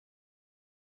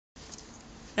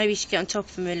Maybe you should get on top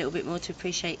of him a little bit more to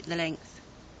appreciate the length.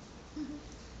 Look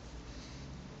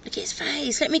at his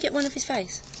face. Let me get one of his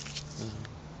face.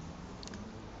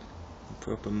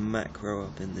 Proper macro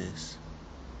up in this.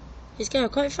 He's going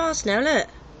quite fast now, look.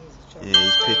 Yeah,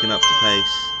 he's picking up the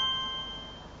pace.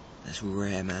 That's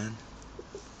rare, man.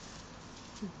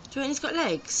 Do you reckon he's got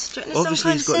legs? Do you reckon there's Obviously some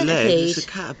kind he's of got centipede? legs. It's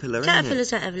a caterpillar, Caterpillars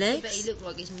isn't don't have I bet legs. he looked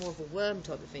like he's more of a worm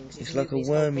type of thing. It's like a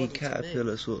wormy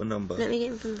caterpillar sort of number. Let me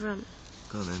get him from the front.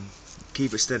 Go on then.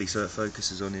 Keep it steady so it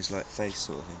focuses on his like face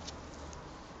sort of thing.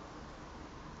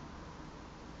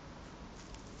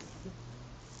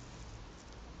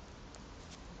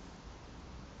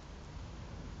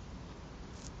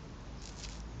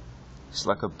 It's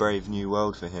like a brave new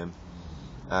world for him.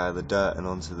 The dirt and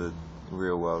onto the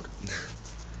real world.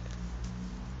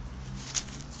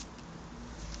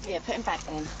 Yeah, put him back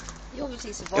then. He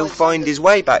obviously survived. He'll find his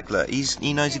way back, look.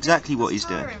 He knows exactly what he's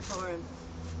doing. For him.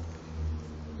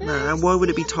 Nah, why would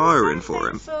it be tiring for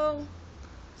him?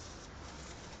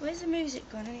 Where's the music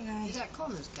gone anyway? Is that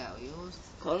Connor's cow, yours?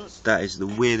 Cons. That is the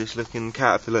weirdest looking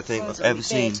caterpillar thing I've ever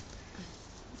seen.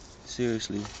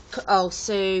 Seriously. Oh,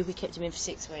 Sue, we kept him in for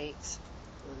 6 weeks.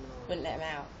 Wouldn't let him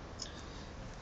out.